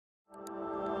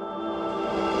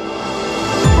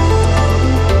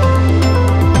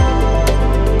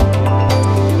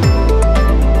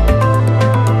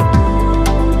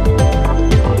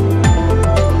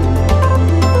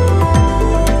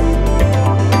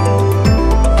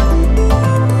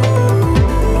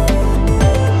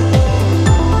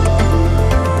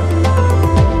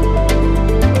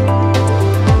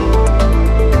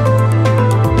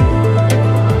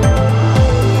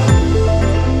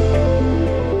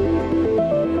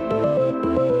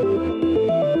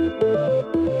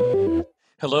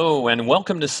Hello, and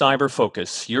welcome to CIBER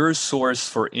Focus, your source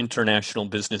for international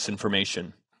business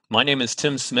information. My name is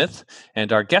Tim Smith,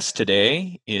 and our guest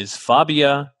today is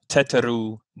Fabia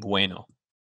Tetteroo-Bueno.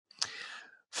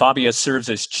 Fabia serves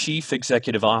as Chief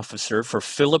Executive Officer for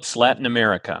Philips Latin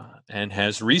America and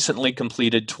has recently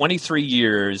completed 23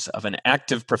 years of an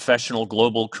active professional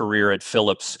global career at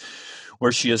Philips,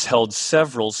 where she has held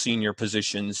several senior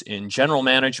positions in general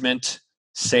management,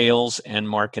 sales, and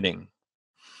marketing.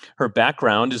 Her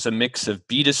background is a mix of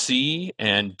B2C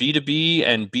and B2B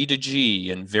and B2G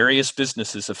in various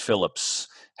businesses of Philips: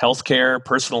 healthcare,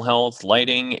 personal health,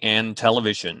 lighting, and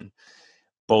television,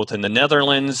 both in the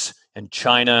Netherlands and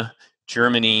China,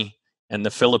 Germany, and the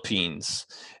Philippines,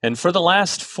 and for the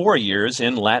last 4 years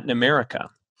in Latin America.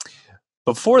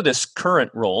 Before this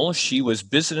current role, she was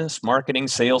business marketing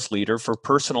sales leader for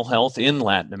personal health in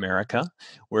Latin America,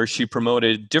 where she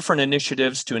promoted different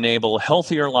initiatives to enable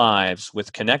healthier lives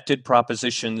with connected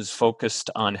propositions focused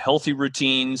on healthy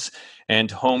routines and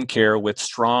home care with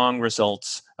strong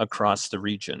results across the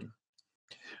region.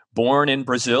 Born in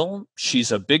Brazil,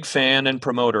 she's a big fan and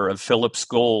promoter of Philips'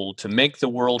 goal to make the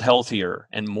world healthier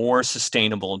and more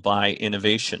sustainable by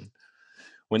innovation.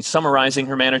 When summarizing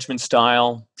her management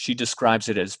style, she describes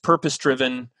it as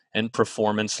purpose-driven and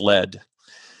performance-led.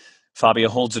 Fabia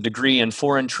holds a degree in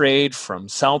foreign trade from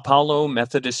São Paulo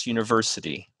Methodist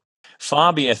University.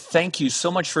 Fabia, thank you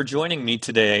so much for joining me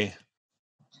today.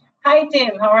 Hi,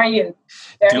 Tim. How are you?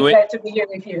 Very glad to be here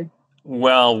with you.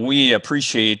 Well, we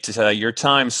appreciate your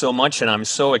time so much, and I'm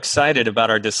so excited about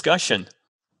our discussion.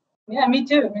 Yeah, me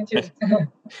too.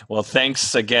 Well,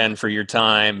 thanks again for your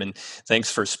time, and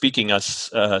thanks for speaking to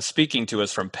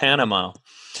us from Panama.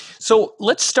 So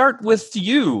let's start with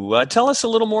you. Tell us a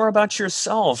little more about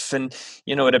yourself. And,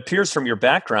 it appears from your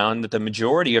background that the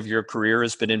majority of your career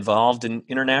has been involved in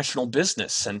international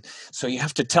business. And so you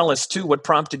have to tell us, too, what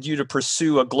prompted you to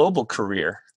pursue a global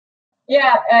career.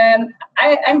 Yeah,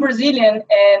 I'm Brazilian,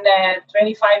 and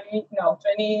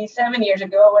 27 years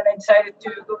ago, when I decided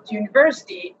to go to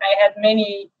university, I had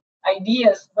many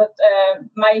ideas, but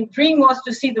my dream was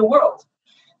to see the world.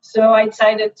 So I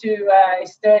decided to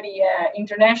study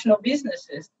international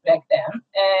businesses back then.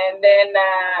 And then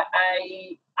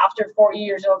after 4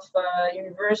 years of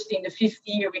university, in the fifth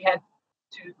year, we had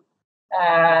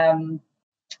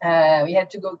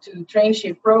to go to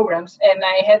traineeship programs, and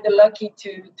I had the lucky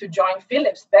to join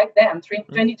Philips back then,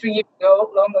 23 years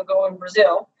ago, long ago in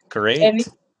Brazil. Great. And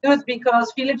it was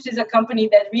because Philips is a company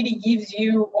that really gives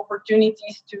you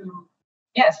opportunities to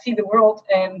see the world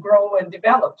and grow and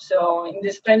develop. So in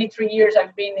these 23 years,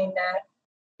 I've been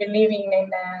living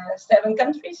in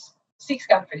 6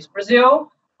 countries: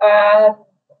 Brazil,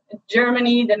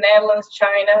 Germany, the Netherlands,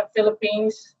 China,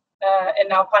 Philippines, and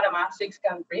now Panama, 6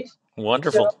 countries.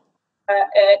 Wonderful. So,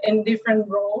 in different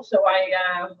roles. So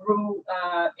I grew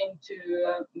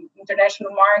into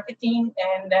international marketing,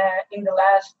 and in the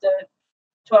last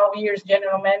 12 years,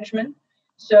 general management.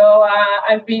 So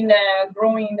I've been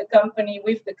growing the company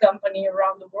with the company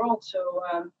around the world. So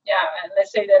and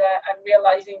let's say that I'm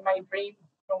realizing my dream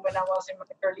from when I was in my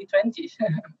early 20s.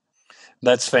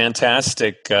 That's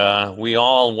fantastic. We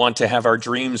all want to have our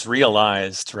dreams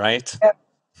realized, right?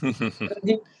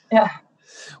 Yeah.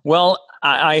 Well,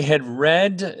 I had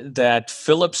read that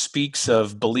Philip speaks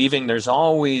of believing there's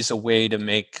always a way to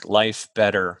make life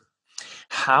better.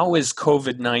 How is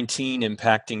COVID-19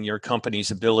 impacting your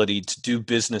company's ability to do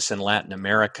business in Latin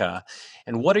America?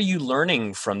 And what are you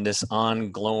learning from this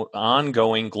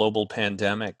ongoing global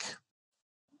pandemic?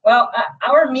 Well,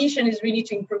 our mission is really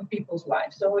to improve people's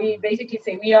lives. So we basically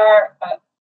say we are an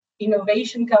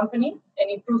innovation company, and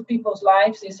improve people's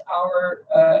lives is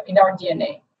in our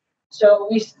DNA. So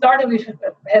we started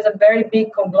has a very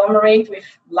big conglomerate with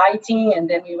lighting, and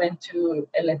then we went to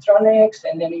electronics,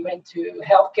 and then we went to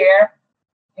healthcare.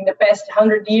 In the past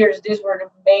 100 years, these were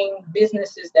the main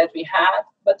businesses that we had.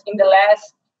 But in the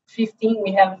last 15,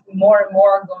 we have more and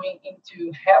more going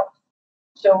into health.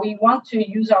 So we want to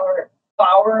use our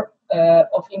power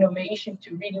of innovation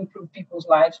to really improve people's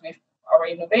lives with our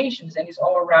innovations, and it's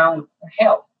all around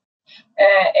health.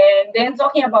 And then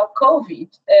talking about COVID,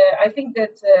 I think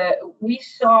that we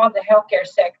saw the healthcare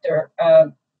sector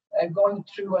going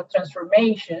through a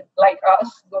transformation, like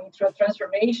us, going through a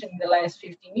transformation in the last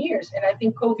 15 years. And I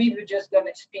think COVID was just going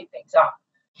to speed things up.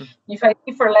 If I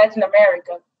think for Latin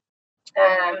America,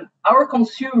 our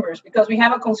consumers, because we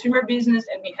have a consumer business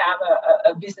and we have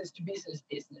a business-to-business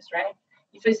business, right?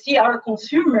 If I see our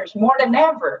consumers more than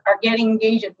ever are getting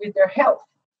engaged with their health.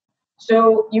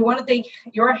 So you want to take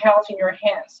your health in your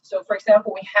hands. So, for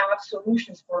example, we have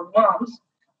solutions for moms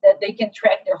that they can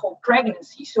track their whole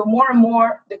pregnancy. So more and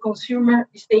more, the consumer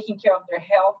is taking care of their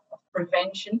health, of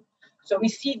prevention. So we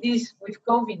see this with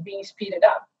COVID being speeded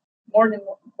up. More than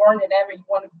ever, you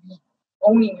want to be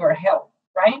owning your health,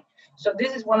 right? So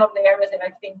this is one of the areas that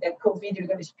I think that COVID is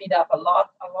going to speed up a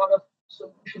lot of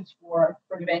solutions for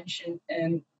prevention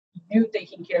and you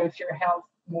taking care of your health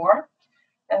more.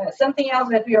 Something else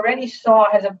that we already saw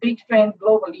has a big trend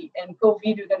globally, and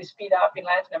COVID is going to speed up in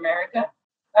Latin America.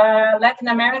 Latin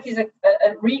America is a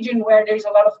region where there's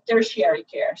a lot of tertiary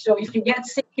care. So if you get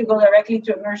sick, you go directly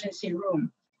to emergency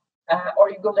room. Or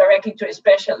you go directly to a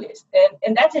specialist.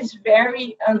 And that is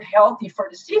very unhealthy for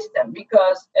the system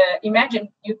because imagine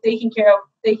you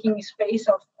taking space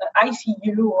of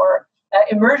ICU or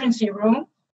emergency room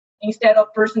instead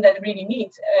of person that really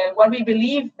needs. What we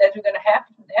believe that we're going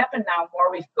to happen now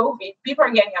more with COVID, people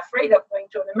are getting afraid of going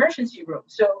to an emergency room.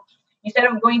 So instead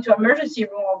of going to emergency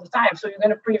room all the time, so you're going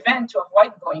to prevent to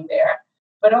avoid going there.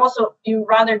 But also you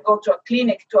rather go to a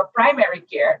clinic, to a primary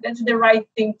care. That's the right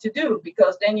thing to do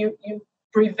because then you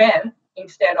prevent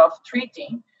instead of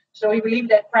treating. So we believe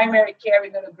that primary care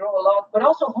is going to grow a lot, but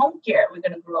also home care we're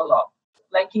going to grow a lot.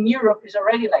 Like in Europe, it's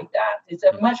already like that. It's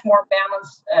a much more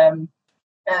balanced,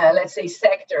 let's say,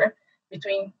 sector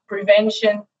between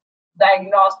prevention,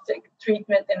 diagnostic,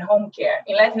 treatment, and home care.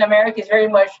 In Latin America, it's very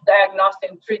much diagnostic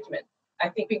and treatment. I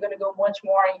think we're going to go much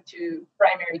more into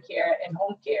primary care and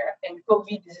home care, and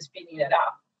COVID is speeding that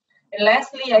up. And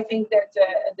lastly, I think that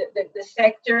the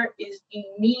sector is in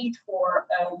need for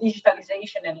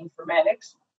digitalization and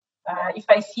informatics. If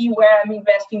I see where I'm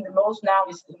investing the most now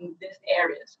is in these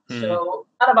areas. So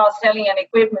it's not about selling an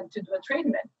equipment to do a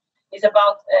treatment. It's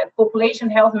about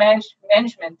population health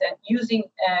management and using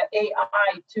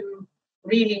AI to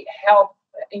really help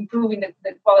improving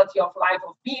the quality of life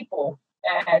of people.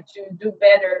 To do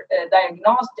better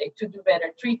diagnostic, to do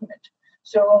better treatment.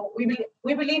 So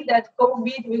we believe that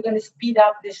COVID, we're going to speed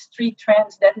up these three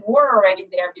trends that were already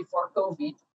there before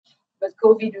COVID, but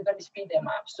COVID, we're going to speed them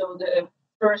up. So the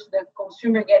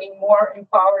consumer getting more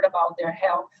empowered about their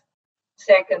health.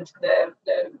 Second, the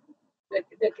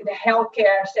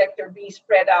healthcare sector being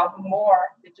spread out more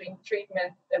between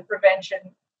treatment, prevention,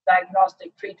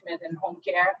 diagnostic treatment, and home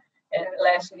care. And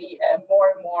lastly,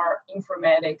 more and more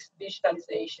informatics,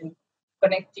 digitalization,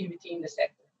 connectivity in the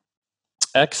sector.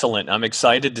 Excellent. I'm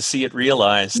excited to see it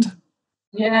realized.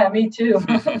 Yeah, me too.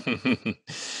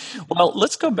 Well,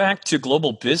 let's go back to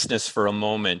global business for a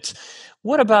moment.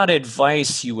 What about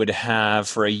advice you would have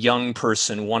for a young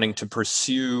person wanting to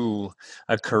pursue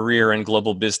a career in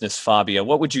global business, Fabia?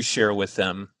 What would you share with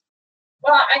them?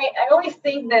 Well, I always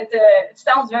think that it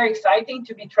sounds very exciting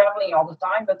to be traveling all the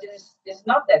time, but it's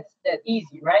not that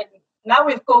easy, right? Now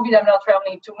with COVID, I'm not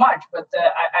traveling too much, but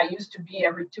I used to be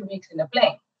every 2 weeks in a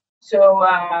plane. So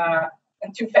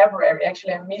until February,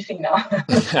 actually, I'm missing now.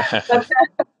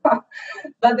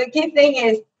 But the key thing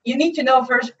is you need to know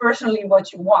first personally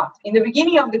what you want. In the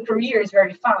beginning of the career, it's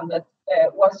very fun, but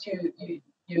once you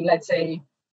let's say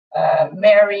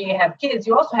marry, have kids,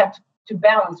 you also have to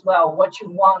balance well what you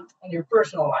want in your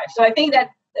personal life. So I think that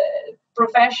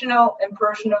professional and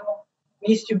personal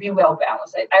needs to be well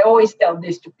balanced. I always tell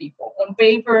this to people. On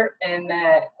paper and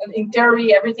in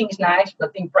theory, everything is nice,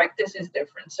 but in practice is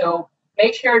different. So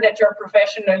make sure that your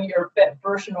professional and your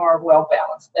personal are well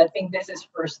balanced. I think this is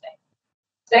first thing.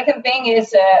 Second thing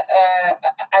is,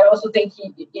 I also think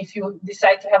if you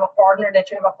decide to have a partner,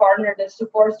 that you have a partner that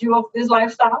supports you of this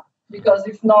lifestyle, because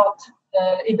if not,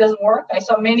 it doesn't work. I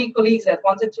saw many colleagues that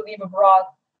wanted to live abroad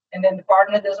and then the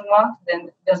partner doesn't want, then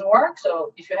it doesn't work.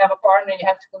 So if you have a partner, you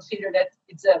have to consider that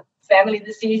it's a family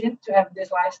decision to have this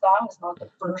lifestyle. It's not a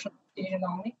personal decision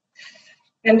only.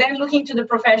 And then looking to the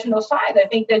professional side, I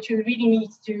think that you really need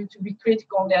to be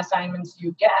critical on the assignments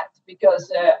you get,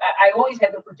 because I always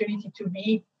had the opportunity to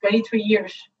be 23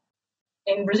 years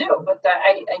in Brazil, but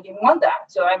I didn't want that.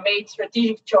 So I made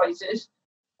strategic choices.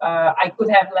 I could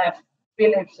have left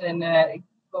Philips and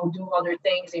go do other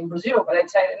things in Brazil, but I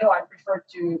decided, no, I prefer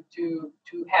to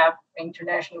have an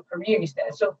international career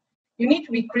instead. So you need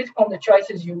to be critical on the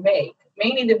choices you make.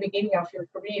 Mainly in the beginning of your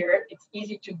career, it's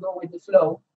easy to go with the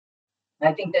flow.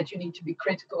 I think that you need to be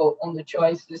critical on the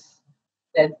choices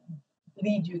that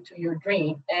lead you to your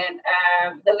dream. And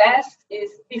the last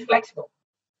is be flexible.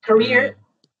 Career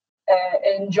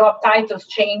and job titles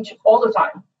change all the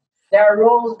time. There are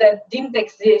roles that didn't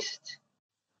exist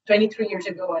 23 years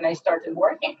ago when I started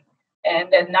working,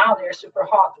 and then now they're super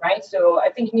hot, right? So I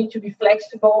think you need to be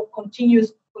flexible,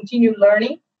 continue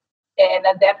learning, and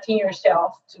adapting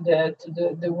yourself to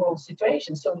the world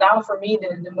situation. So now for me,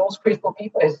 the most critical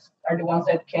people are the ones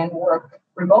that can work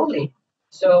remotely.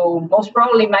 So most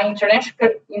probably my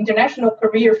international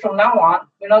career from now on,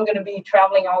 we're not going to be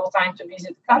traveling all the time to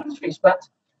visit countries, but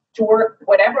to work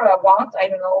whatever I want. I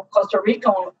don't know, Costa Rica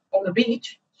on the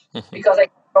beach, because I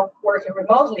can work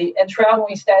remotely and travel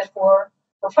instead for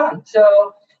fun.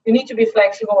 So you need to be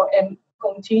flexible and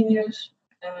continue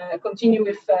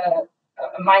with a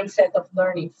mindset of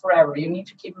learning forever. You need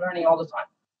to keep learning all the time.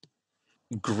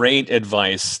 Great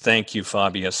advice. Thank you,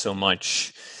 Fabia, so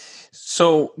much.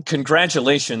 So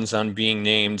congratulations on being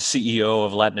named CEO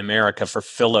of Latin America for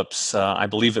Philips. I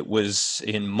believe it was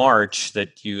in March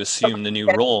that you assumed the new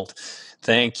role.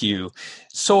 Thank you.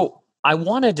 So I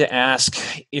wanted to ask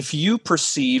if you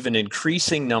perceive an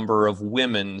increasing number of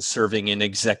women serving in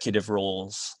executive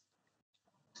roles.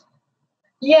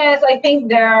 Yes, I think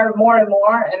there are more and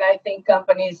more, and I think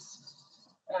companies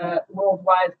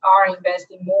worldwide are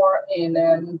investing more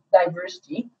in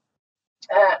diversity.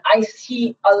 I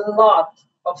see a lot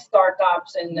of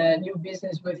startups and new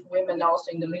business with women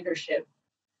also in the leadership.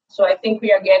 So I think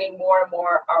we are getting more and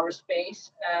more our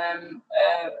space.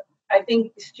 I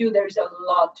think still there's a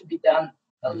lot to be done,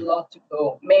 a lot to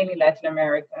go, mainly Latin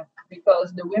America,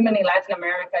 because the women in Latin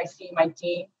America, I see my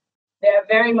team, they are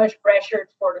very much pressured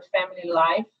for the family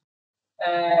life,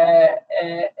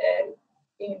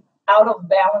 out of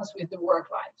balance with the work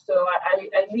life. So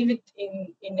I live it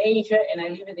in Asia and I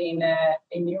live it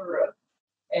in Europe.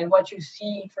 And what you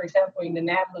see, for example, in the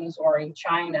Netherlands or in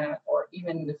China or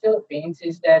even in the Philippines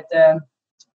is that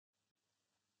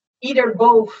either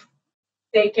both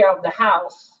take care of the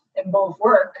house and both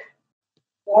work,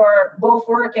 or both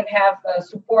work and have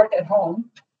support at home.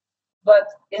 But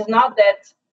it's not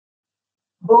that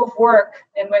both work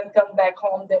and when come back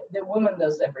home, the woman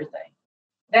does everything.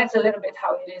 That's a little bit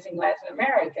how it is in Latin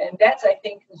America. And that's, I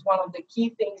think, is one of the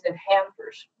key things that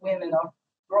hampers women of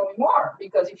growing more.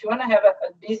 Because if you want to have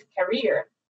a busy career,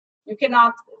 you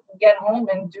cannot get home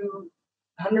and do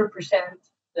 100%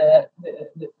 the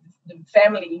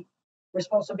family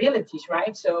responsibilities,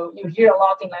 right? So you hear a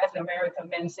lot in Latin America,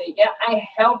 men say, yeah, I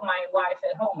help my wife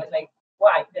at home. It's like,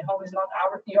 why? The home is not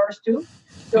yours too?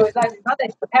 So it's like, it's not that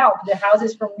you help, the house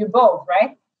is from you both,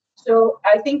 right? So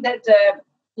I think that,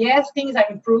 yes, things are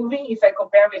improving. If I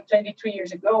compare with 23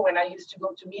 years ago when I used to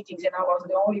go to meetings and I was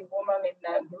the only woman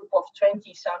in a group of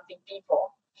 20-something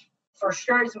people, for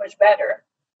sure it's much better.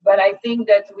 But I think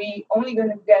that we only going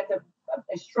to get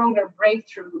a stronger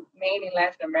breakthrough made in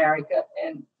Latin America,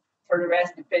 and for the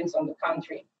rest depends on the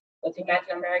country. But in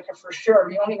Latin America, for sure,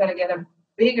 we're only going to get a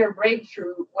bigger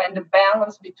breakthrough when the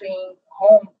balance between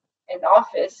home and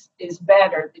office is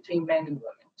better between men and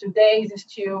women. Today is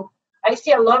still, I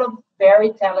see a lot of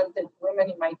very talented women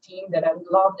in my team that I would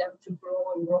love them to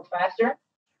grow and grow faster.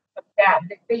 But yeah,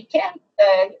 they can't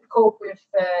cope with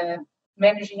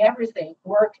managing everything,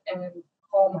 work and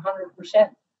home 100%.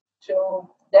 So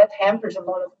that hampers a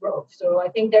lot of growth. So I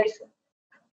think there's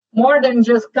more than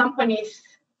just companies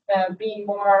being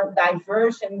more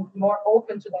diverse and more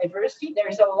open to diversity. There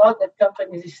is a lot that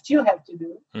companies still have to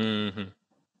do. Mm-hmm.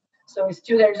 So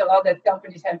still there's a lot that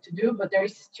companies have to do, but there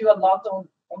is still a lot on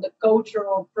the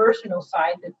cultural, personal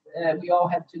side that we all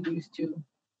have to do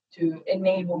to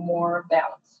enable more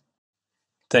balance.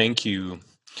 Thank you.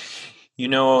 You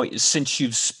know, since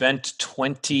you've spent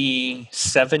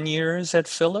 27 years at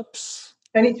Philips?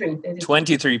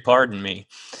 23, pardon me.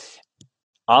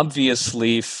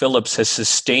 Obviously, Philips has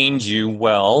sustained you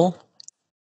well,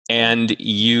 and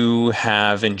you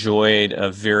have enjoyed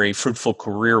a very fruitful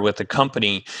career with the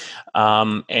company.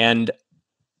 And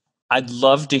I'd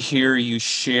love to hear you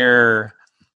share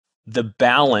the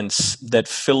balance that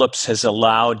Philips has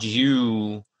allowed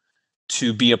you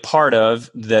to be a part of,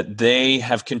 that they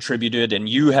have contributed and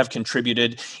you have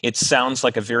contributed. It sounds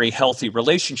like a very healthy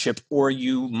relationship, or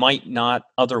you might not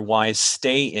otherwise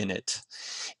stay in it.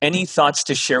 Any thoughts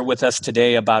to share with us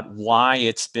today about why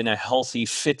it's been a healthy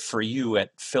fit for you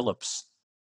at Philips?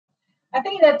 I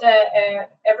think that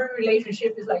every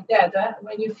relationship is like that.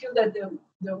 When you feel that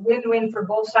the win-win for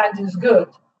both sides is good,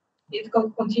 it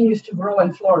continues to grow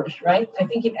and flourish, right? I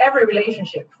think in every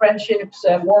relationship, friendships,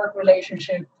 work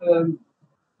relationship,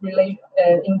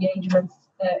 engagements,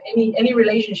 any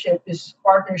relationship is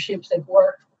partnerships at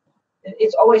work.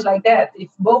 It's always like that.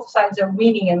 If both sides are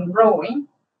winning and growing,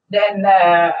 then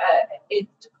it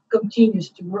continues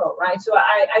to grow, right? So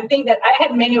I think that I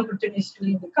had many opportunities to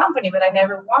leave the company, but I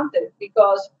never wanted,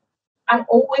 because I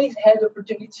always had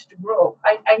opportunities to grow.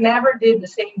 I never did the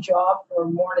same job for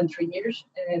more than 3 years,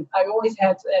 and I always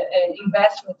had an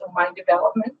investment on my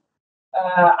development.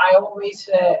 I always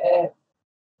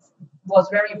was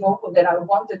very vocal that I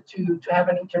wanted to have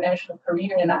an international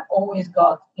career, and I always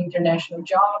got international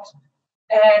jobs.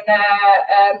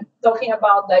 And talking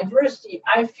about diversity,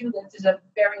 I feel that it's a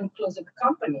very inclusive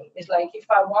company. It's like if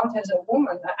I want as a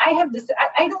woman, I have this.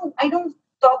 I don't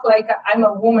talk like I'm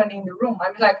a woman in the room.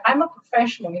 I'm like I'm a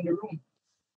professional in the room.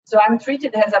 So I'm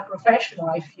treated as a professional.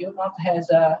 I feel not as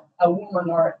a woman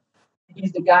or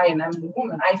he's the guy and I'm the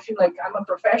woman. I feel like I'm a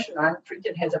professional. I'm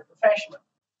treated as a professional.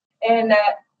 And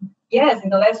yes, in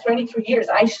the last 23 years,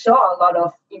 I saw a lot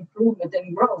of improvement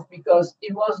and growth because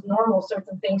it was normal,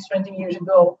 certain things 20 years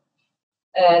ago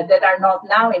that are not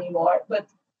now anymore. But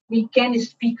we can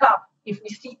speak up. If we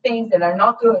see things that are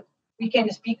not good, we can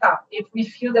speak up. If we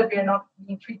feel that we are not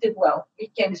being treated well, we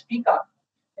can speak up.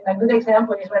 And a good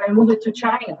example is when I moved to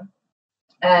China,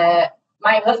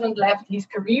 my husband left his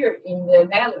career in the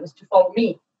Netherlands to follow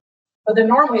me. But the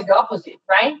norm is the opposite,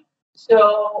 right?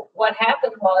 So what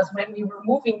happened was when we were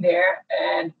moving there,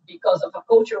 and because of a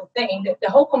cultural thing, the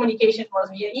whole communication was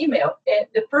via email. And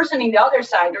the person in the other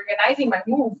side organizing my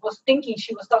move was thinking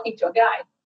she was talking to a guy.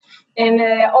 And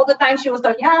all the time she was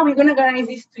like, yeah, we're going to organize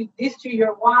this to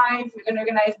your wife. We're going to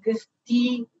organize this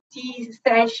tea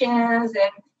sessions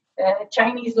and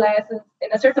Chinese lessons.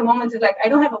 And at a certain moment, it's like, I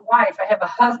don't have a wife, I have a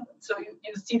husband. So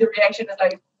you see the reaction is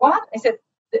like, what? I said,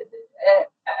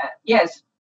 yes.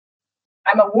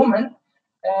 I'm a woman.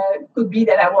 Could be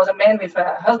that I was a man with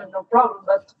a husband, no problem.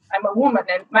 But I'm a woman,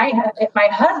 and my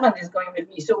husband is going with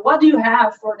me. So what do you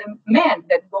have for the man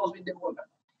that goes with the woman?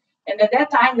 And at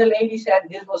that time, the lady said,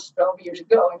 this was 12 years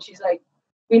ago, and she's like,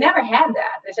 we never had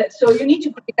that. I said, so you need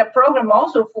to create a program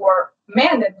also for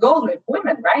men that goes with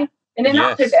women, right? And then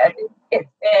after that,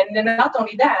 and then not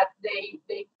only that,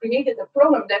 they created a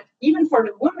program that even for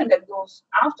the woman that goes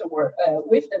afterward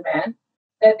with the man,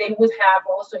 that they would have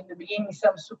also in the beginning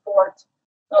some support,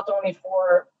 not only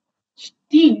for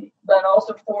tea, but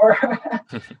also for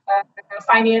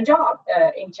finding a job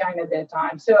in China at that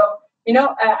time. So,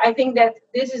 I think that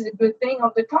this is a good thing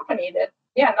of the company that,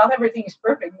 not everything is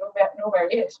perfect, nowhere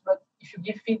is, but if you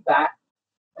give feedback,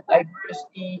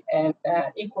 diversity and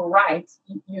equal rights,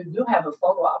 you do have a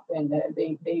follow-up and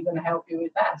they're going to help you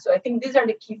with that. So I think these are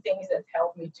the key things that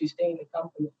help me to stay in the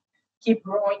company. Keep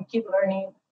growing, keep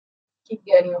learning, keep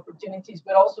getting opportunities,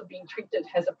 but also being treated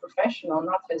as a professional,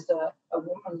 not as a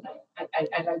woman.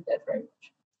 I like that very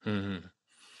much. Mm-hmm.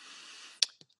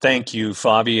 Thank you,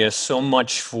 Fabia, so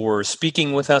much for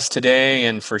speaking with us today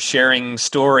and for sharing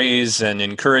stories and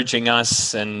encouraging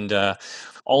us and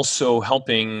also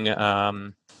helping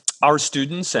our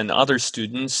students and other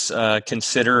students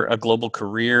consider a global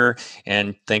career.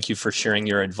 And thank you for sharing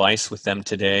your advice with them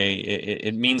today.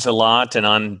 It means a lot. And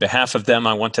on behalf of them,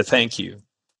 I want to thank you.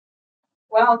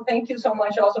 Well, thank you so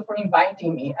much also for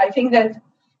inviting me. I think that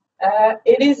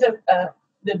it is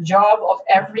the job of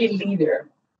every leader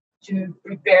to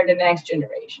prepare the next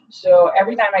generation. So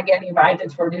every time I get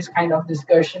invited for this kind of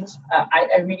discussions,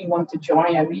 I really want to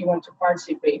join. I really want to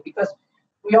participate because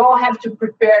we all have to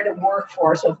prepare the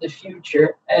workforce of the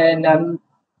future, and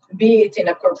be it in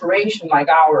a corporation like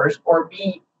ours or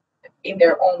be in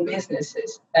their own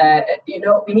businesses.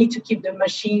 We need to keep the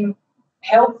machine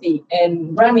healthy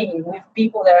and running with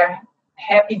people that are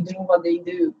happy doing what they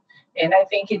do. And I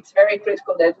think it's very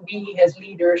critical that we as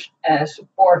leaders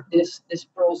support this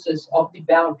process of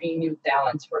developing new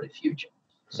talents for the future.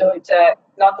 So it's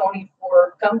not only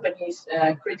for companies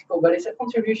critical, but it's a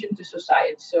contribution to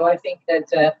society. So I think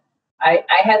that I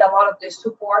had a lot of this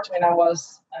support when I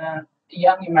was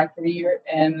young in my career,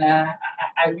 and I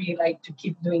really like to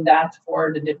keep doing that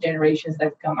for the generations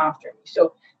that come after me.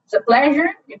 So it's a pleasure.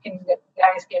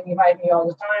 Guys can invite me all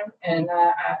the time, and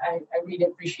I really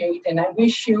appreciate. And I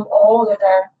wish you all that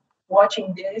are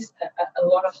watching this a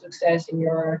lot of success in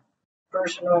your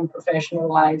personal and professional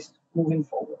lives moving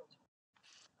forward.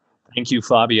 Thank you,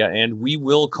 Fabia, and we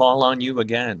will call on you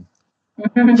again.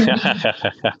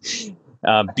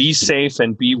 Be safe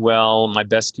and be well. My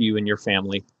best to you and your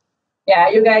family. Yeah,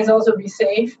 you guys also be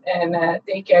safe and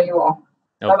take care, you all.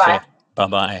 Okay. Bye-bye.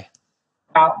 Bye-bye.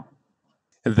 Ciao.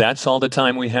 That's all the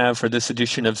time we have for this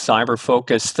edition of CIBER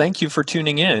Focus. Thank you for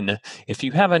tuning in. If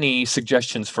you have any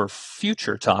suggestions for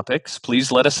future topics,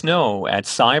 please let us know at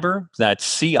CIBER, that's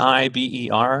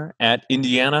CIBER,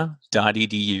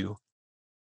 @indiana.edu.